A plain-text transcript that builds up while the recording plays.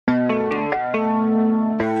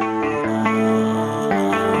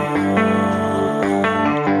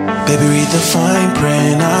Baby, read the fine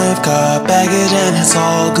print. I've got baggage and it's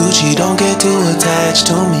all Gucci. Don't get too attached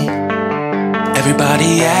to me.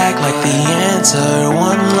 Everybody act like the answer.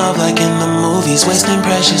 One love like in the movies. Wasting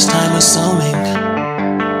precious time assuming.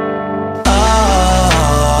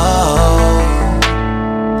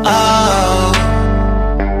 Oh,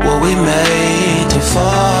 were we made to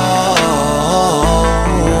fall?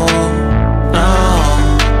 No,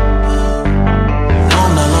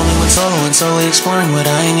 I'm not lonely when solo and solely exploring what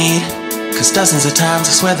I need. Cause dozens of times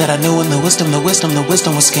I swear that I knew when the wisdom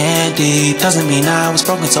was scanty. Doesn't mean I was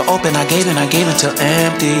broken, so open I gave until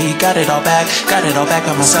empty. Got it all back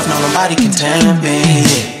by myself, now nobody can tempt me.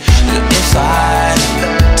 If I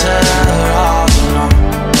turn off alone,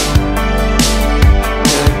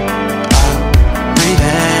 I breathe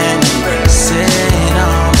in and sit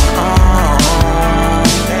on my own.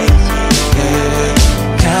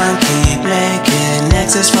 Can't keep making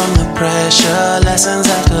exits from the pressure. Lessons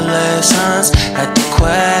after lessons, had to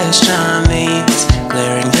question these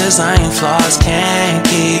glaring design flaws. Can't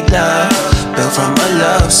keep love built from a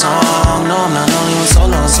love song. No, I'm not only with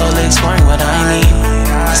solo and solely exploring what I need.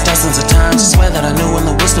 Cause dozens of times I swear that I knew when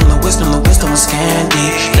the wisdom was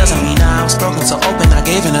candy. Doesn't mean I was broken, so open I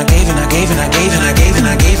gave and I gave and I gave and I gave and I gave and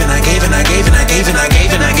I gave and I gave and I gave and I gave and I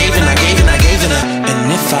gave and I gave and I gave and I gave and I.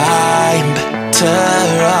 And if I'm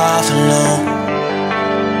better off alone,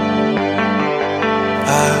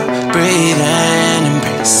 I breathe in,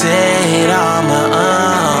 embrace it on my own.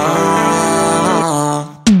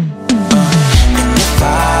 And if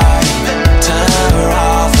I'm better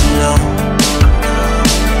off alone,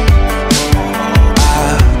 I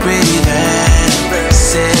breathe in,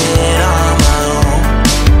 embrace it on my own,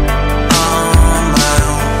 on my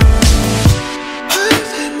own. I've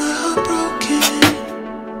had my heart broken,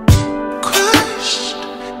 crushed,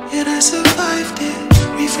 yet I survived it.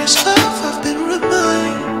 Refresh love, I've been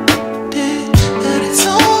reminded that it's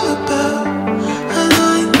all about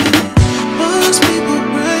alignment. Most people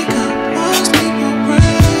break up, most people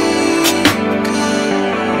break up.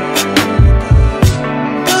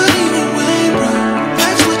 But either way, bro,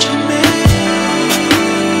 that's what you make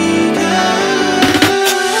up.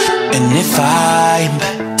 And if I'm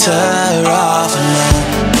better off alone,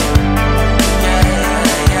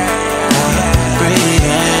 breathe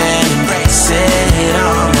in, embrace it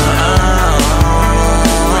on my own.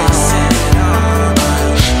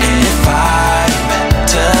 And if I'm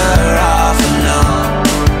better off alone,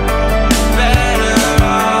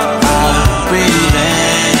 I'll breathe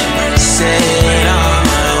in, embrace it on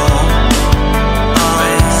my own.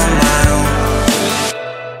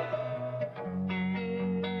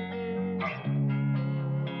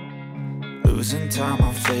 Losing time,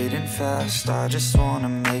 I'm fading fast. I just wanna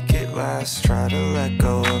make it last. Try to let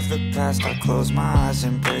go of the past. I close my eyes,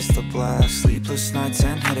 embrace the blast. Sleepless nights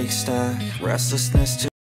and headaches stack. Restlessness to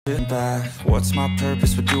and back. What's my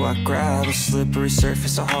purpose? What do I grab? A slippery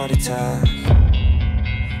surface, a heart attack.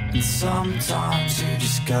 And sometimes you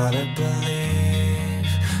just gotta believe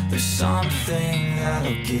there's something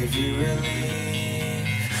that'll give you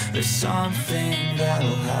relief. There's something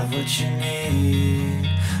that'll have what you need,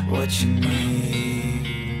 what you need.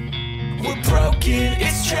 We're broken,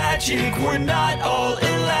 it's tragic, we're not all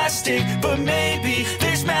elastic, but maybe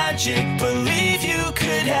there's magic. Believe you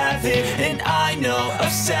could have it. And I know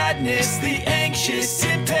of sadness, the anxious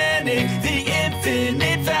and panic, the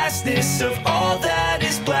infinite vastness of all that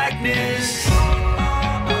is blackness.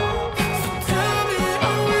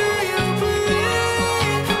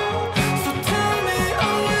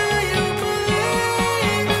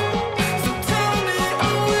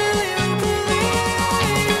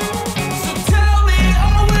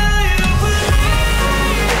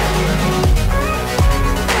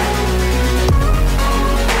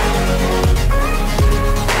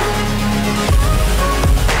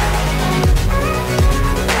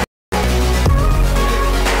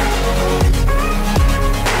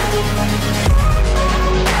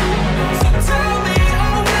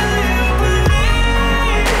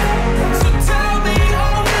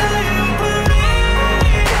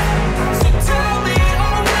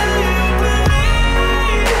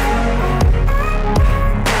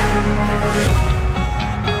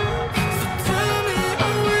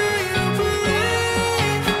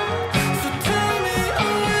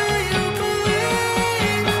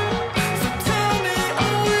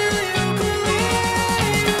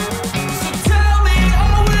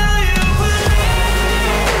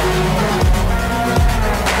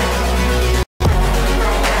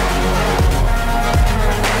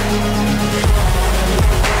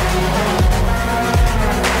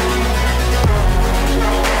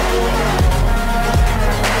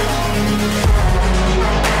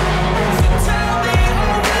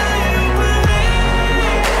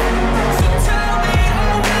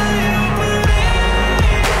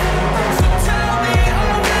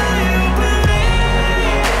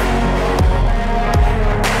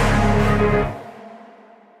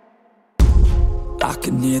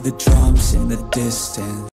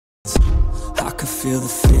 distance. I could feel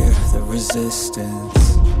the fear, the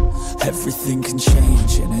resistance. Everything can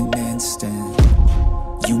change in an instant.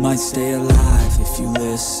 You might stay alive if you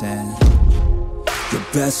listen. Your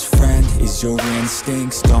best friend is your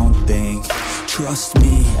instincts, don't think. Trust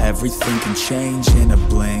me, everything can change in a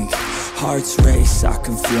blink. Hearts race, I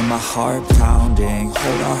can feel my heart pounding.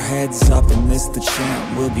 Hold our heads up and this the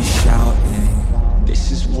chant we'll be shouting.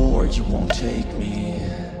 This is war, you won't take me.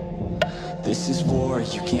 This is war,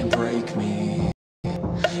 you can't break me.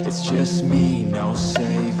 It's just me, no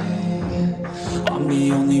saving. I'm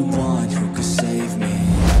the only one who could save me.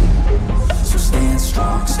 So stand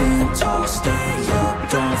strong, stand tall, stay up,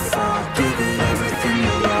 don't fall. Give it everything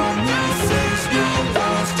you got. No fears, no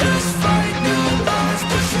walls, just fight, no lies.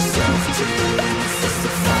 Push yourself to the limit, it's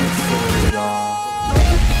the fight for it all.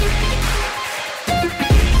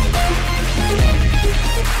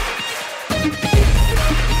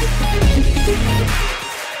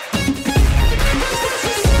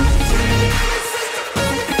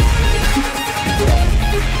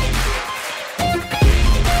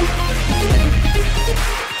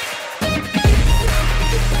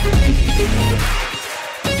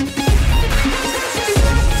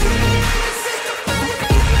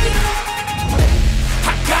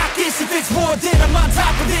 Then I'm on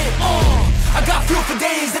top of it, I got fuel for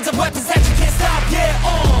days, it's a weapons that you can't stop, yeah,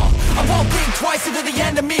 I won't think twice, either the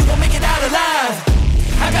end of me won't make it out alive.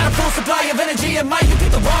 I got a full supply of energy and might you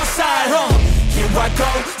pick the wrong side, Here I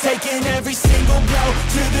go, taking every single blow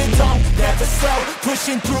to the dome, never slow,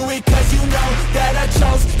 pushing through it cause you know that I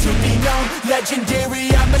chose to be known,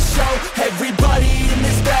 legendary, I'ma show everybody in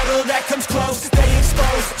this battle that comes close, stay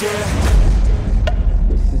exposed, yeah.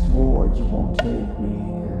 This is war, you won't take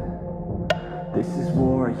me. This is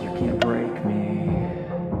war, you can't break me.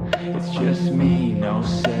 It's just me, no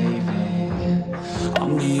saving.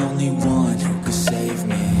 I'm the only one who could save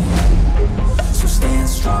me. So stand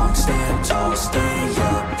strong, stand tall, stay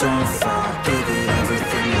up, don't fall. Give it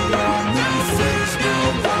everything you got. No fears, no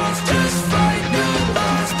walls, just fight, no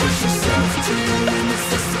lies. Push yourself to the limit,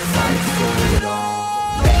 it's the fight for it all.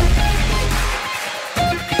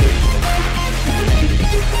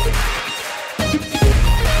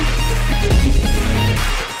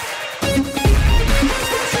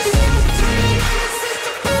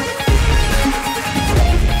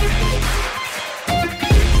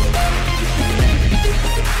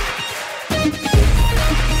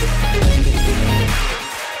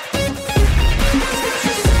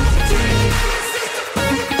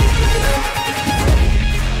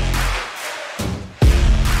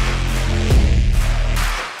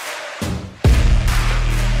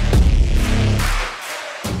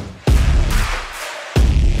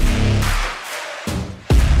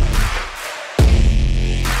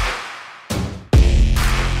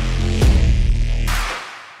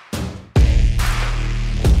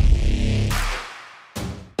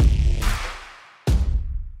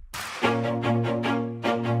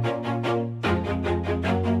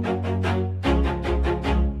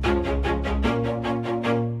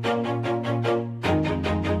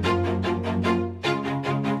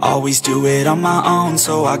 Always do it on my own,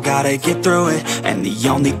 so I gotta get through it. And the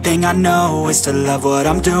only thing I know is to love what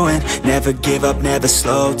I'm doing. Never give up, never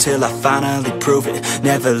slow, till I finally prove it.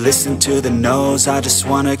 Never listen to the no's, I just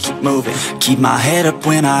wanna keep moving. Keep my head up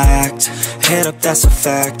when I act, head up, that's a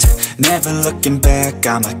fact. Never looking back,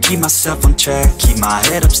 I'ma keep myself on track. Keep my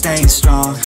head up, staying strong.